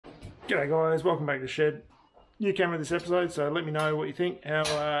G'day guys, welcome back to the shed. New camera this episode, so let me know what you think, how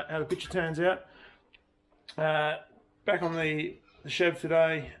the picture turns out. Back on the shed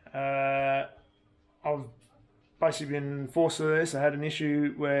today, I've basically been forced to this. I had an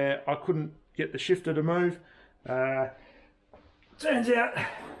issue where I couldn't get the shifter to move. Turns out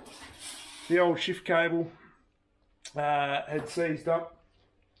the old shift cable had seized up,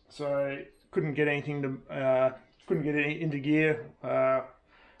 so couldn't get anything to couldn't get it into gear.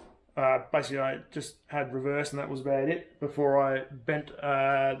 Basically I just had reverse and that was about it before I bent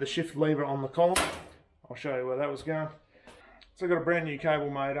the shift lever on the column. I'll show you where that was going. So I've got a brand new cable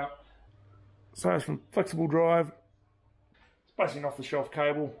made up. So it's from Flexible Drive. It's basically an off the shelf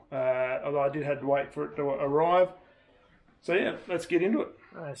cable, although I did have to wait for it to arrive. So yeah, let's get into it.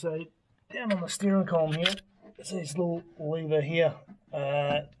 Alright, so down on the steering column here, there's this little lever here.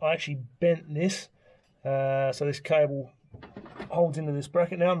 I actually bent this, so this cable holds into this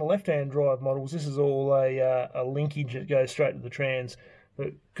bracket. Now on the left-hand drive models, this is all a linkage that goes straight to the trans,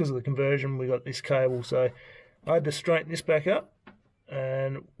 but because of the conversion we got this cable, so I had to straighten this back up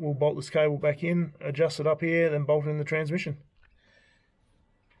and we'll bolt this cable back in, adjust it up here, then bolt it in the transmission.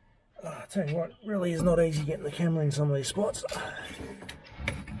 I tell you what, it really is not easy getting the camera in some of these spots,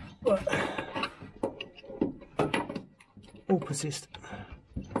 but we'll persist.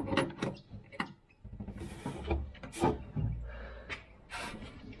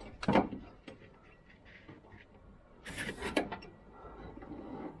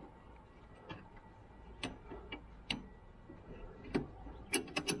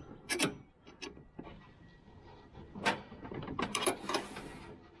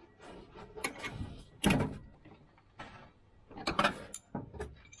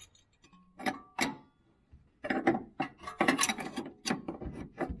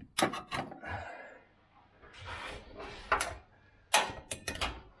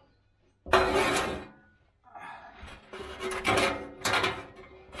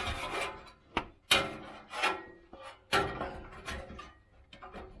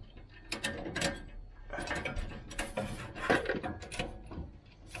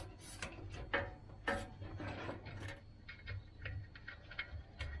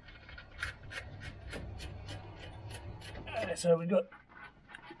 So we've got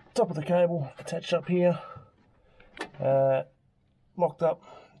top of the cable attached up here, locked up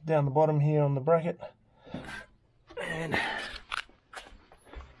down the bottom here on the bracket, and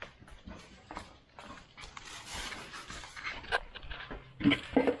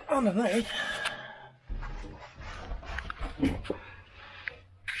underneath,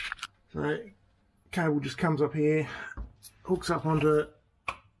 so cable just comes up here, hooks up onto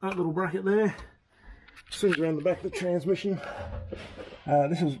that little bracket there, swings around the back of the transmission.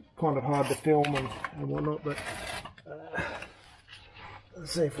 This is kind of hard to film and whatnot, but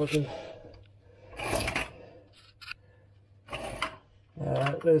let's see if we can.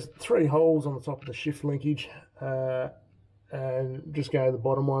 There's 3 holes on the top of the shift linkage, and just go to the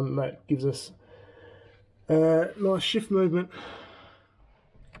bottom one, and that gives us nice shift movement.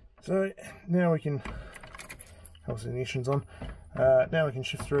 So now we can, obviously the ignition's on, now we can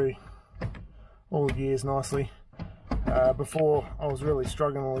shift through all the gears nicely. Before I was really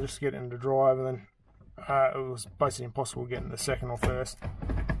struggling just to get into drive, and then it was basically impossible getting the second or first,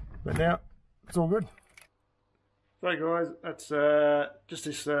 but now it's all good. So guys, that's just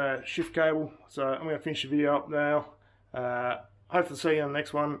this shift cable, so I'm going to finish the video up now. Hopefully see you on the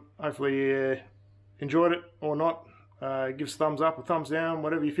next one. Hopefully you enjoyed it or not. Give us a thumbs up or thumbs down,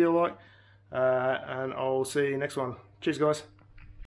 whatever you feel like, and I'll see you next one. Cheers guys.